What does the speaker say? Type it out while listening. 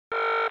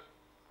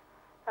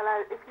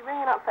if you're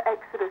ringing up for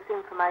Exodus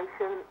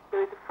information,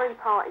 there is a free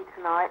party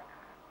tonight.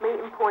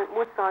 Meeting point,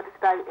 Woodside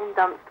Estate in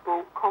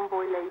Dunstable.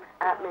 Convoy leaves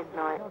at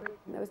midnight.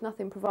 There was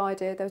nothing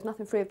provided, there was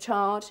nothing free of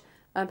charge,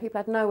 and people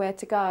had nowhere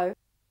to go.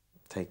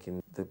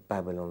 Taking the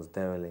Babylon's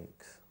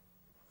derelicts.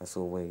 That's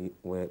all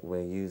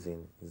we're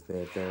using, is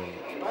their derelicts.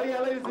 Oh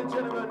yeah, ladies and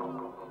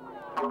gentlemen,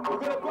 we've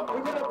got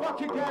a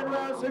bucket going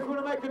round, so if you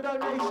want to make a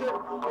donation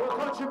or a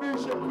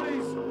contribution,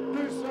 please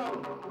do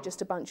so.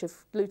 Just a bunch of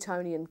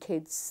Lutonian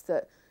kids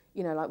that,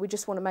 you know, like, we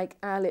just want to make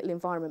our little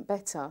environment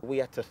better. We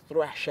had to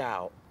thrash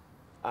out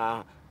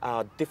our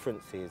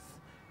differences,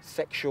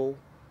 sexual,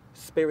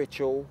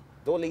 spiritual,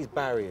 all these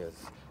barriers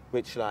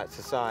which, like,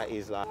 society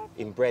is, like,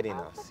 inbred in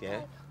us,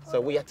 yeah?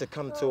 So we had to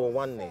come to a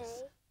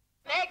oneness.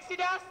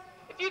 Exodus,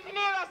 if you can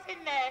hear us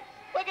in there,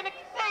 we're going to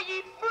set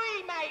you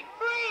free, mate,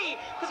 free,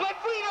 because we're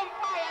freedom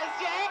fighters,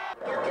 yeah?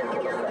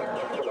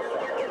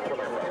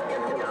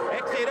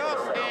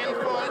 Exodus in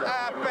full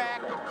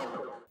effect.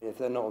 If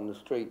they're not on the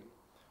street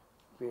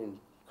being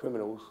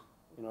criminals,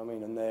 you know what I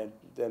mean, and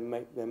they're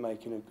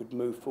making a good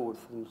move forward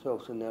for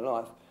themselves in their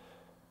life,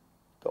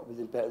 got to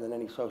be better than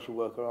any social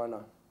worker I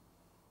know.